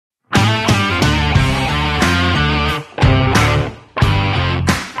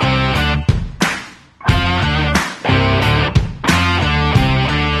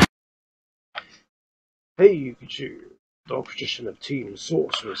Hey YouTube, Dark Richician of Team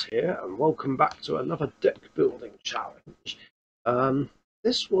Sorcerers here, and welcome back to another deck building challenge.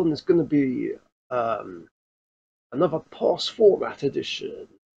 This one is going to be another past format edition.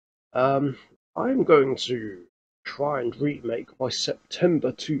 I'm going to try and remake my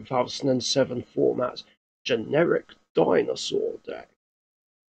September 2007 format generic dinosaur deck.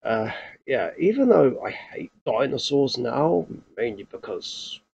 Yeah, even though I hate dinosaurs now, mainly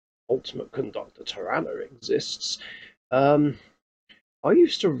because Ultimate Conductor Tyranno exists, um, I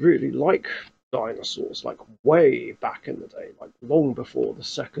used to really like dinosaurs, like way back in the day, like long before the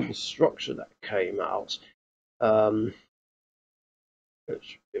second structure that came out. Um,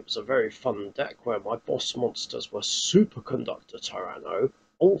 it was a very fun deck where my boss monsters were Superconductor Tyranno,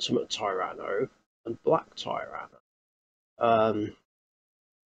 Ultimate Tyranno, and Black Tyranno. Um,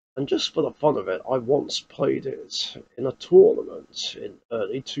 and just for the fun of it, I once played it in a tournament in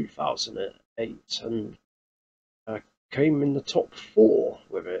early 2008 and came in the top 4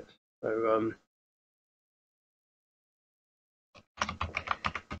 with it. So,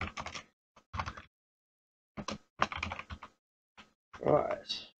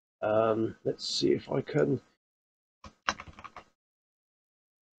 right. Let's see if I can.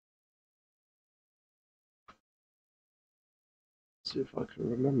 See if I can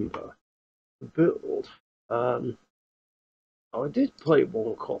remember the build. I did play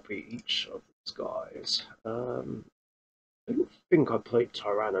one copy each of these guys. I don't think I played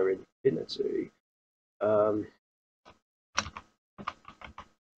Tyranno Infinity. Um,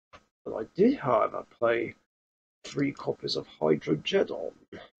 but I did, however, play 3 copies of Hydrogeddon.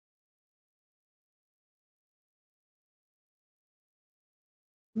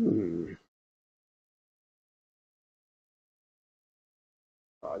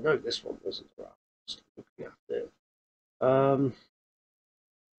 I know this one wasn't around. Just looking at it.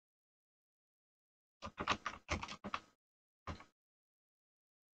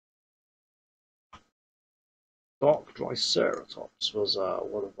 Dark Triceratops was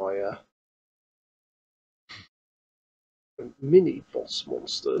one of my mini boss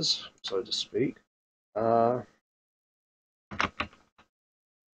monsters, so to speak.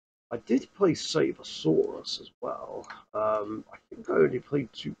 I did play Sabersaurus as well. I think I only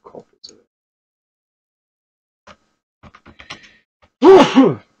played 2 copies of it.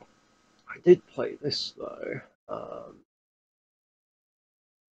 I did play this though.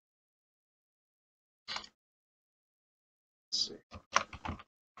 Let's see.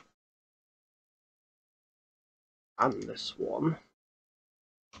 And this one.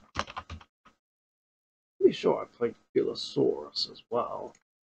 Pretty sure I played Gillosaurus as well.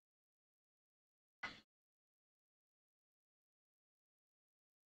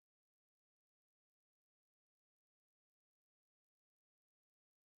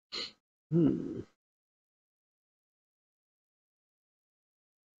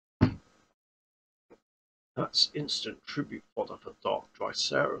 That's instant tribute fodder for Dark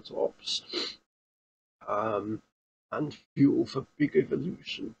Triceratops. And fuel for Big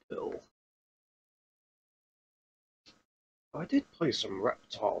Evolution Pill. I did play some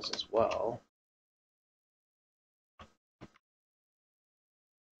reptiles as well.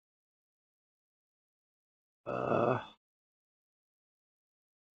 I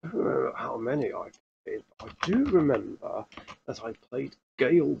don't remember how many I played, but I do remember that I played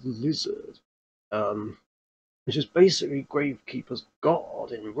Gale Lizard, which is basically Gravekeeper's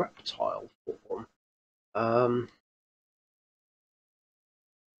Guard in reptile form. I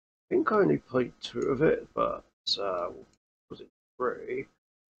think I only played 2 of it, but was it 3?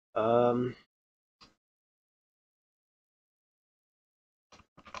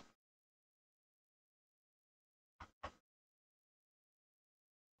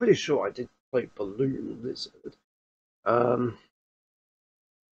 Pretty sure I did play Balloon Lizard.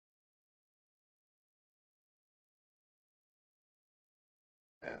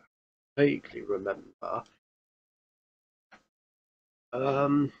 Yeah, vaguely remember.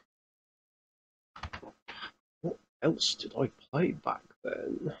 What else did I play back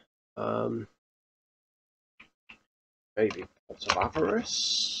then? Maybe Pot of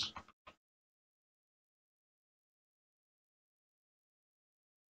Avarice?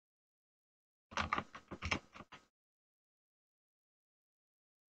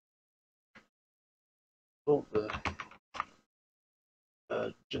 All the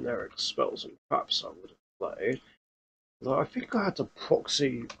generic spells and traps I would have played. Though I think I had to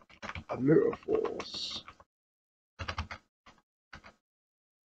proxy a Mirror Force.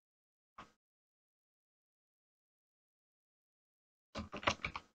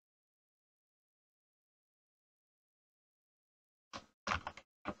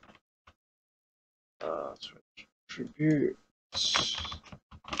 Tribute.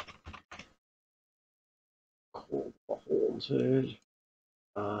 Called the Haunted.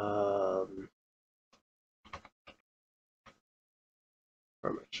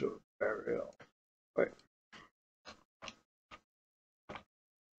 Premature Burial. Wait.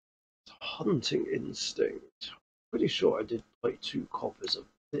 Hunting Instinct. Pretty sure I did play 2 copies of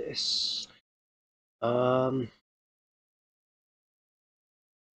this. Hmm.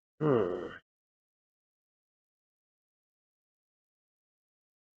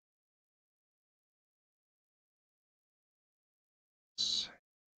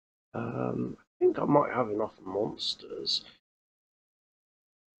 I think I might have enough monsters.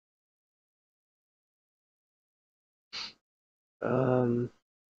 Hmm.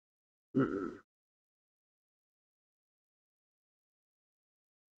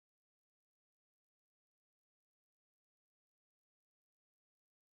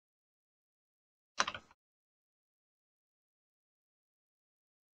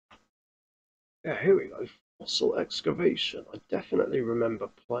 Yeah, here we go. Fossil Excavation. I definitely remember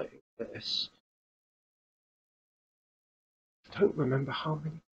playing this. I don't remember how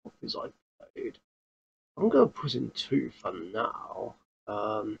many copies I played. I'm going to put in 2 for now.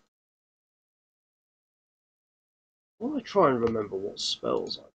 While I try and remember what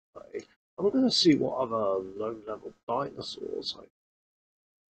spells I played, I'm going to see what other low-level dinosaurs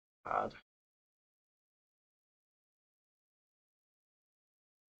I had.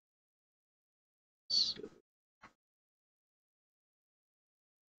 So,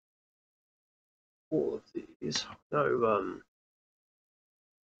 all of these. No,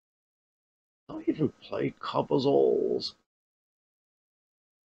 I even played Cubberzols.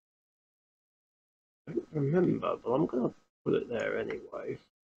 I don't remember, but I'm going to put it there anyway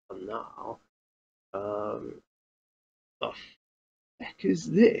for now. The heck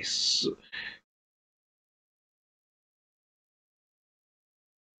is this?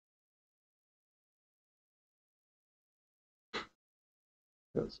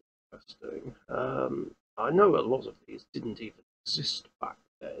 That's interesting. I know a lot of these didn't even exist back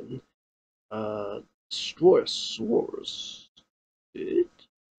then. Destroyosaurus did.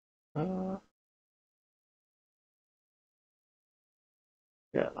 Uh,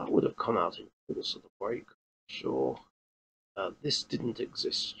 yeah, that would have come out in Force of the Break, sure. This didn't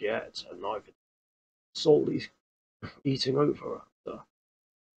exist yet, and neither solely eating over after.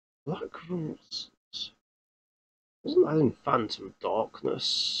 Black Rules. Wasn't that in Phantom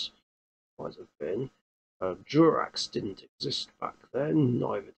Darkness? Might have been. Durax didn't exist back then,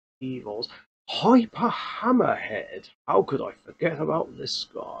 neither did Evils. Hyper Hammerhead! How could I forget about this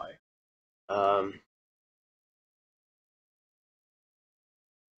guy?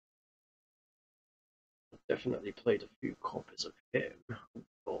 Definitely played a few copies of him,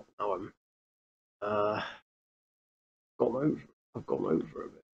 but now uh, I've gone over a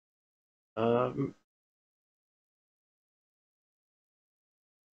bit.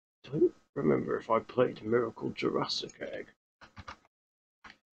 Don't remember if I played Miracle Jurassic Egg.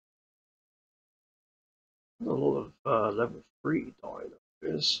 A lot of level 3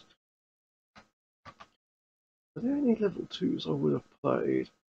 dinos. Are there any level 2s I would have played?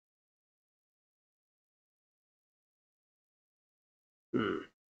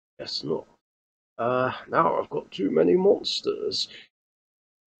 Guess not. Now I've got too many monsters.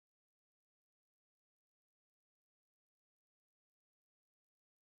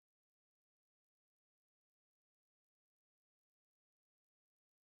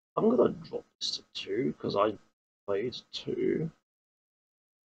 I'm gonna drop this to 2 because I played 2.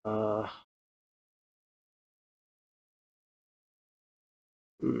 Uh,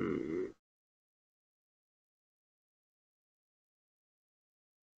 hmm.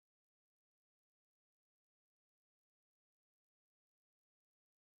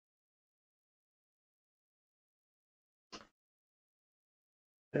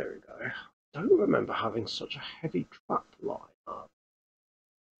 There we go. I don't remember having such a heavy trap lineup.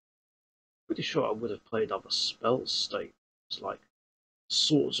 Pretty sure I would have played other spell staples like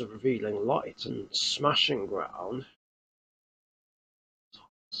Swords of Revealing Light and Smashing Ground.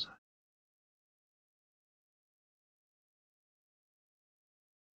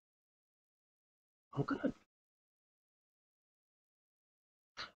 I'm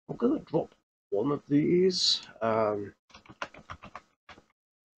gonna drop one of these.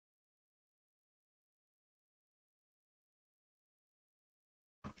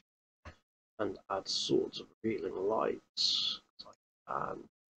 And add Swords of Revealing Light.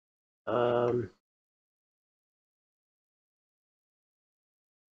 And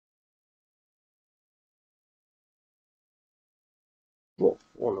drop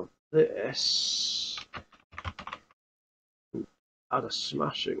one of this. add a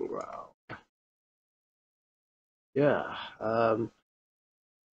smashing ground. Yeah,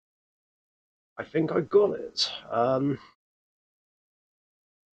 I think I got it. I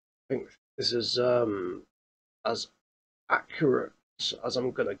think this is as accurate as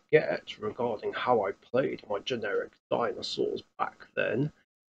I'm gonna get regarding how I played my generic dinosaurs back then.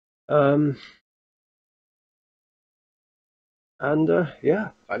 Um, and yeah,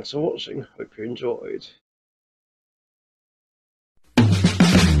 thanks for watching. Hope you enjoyed.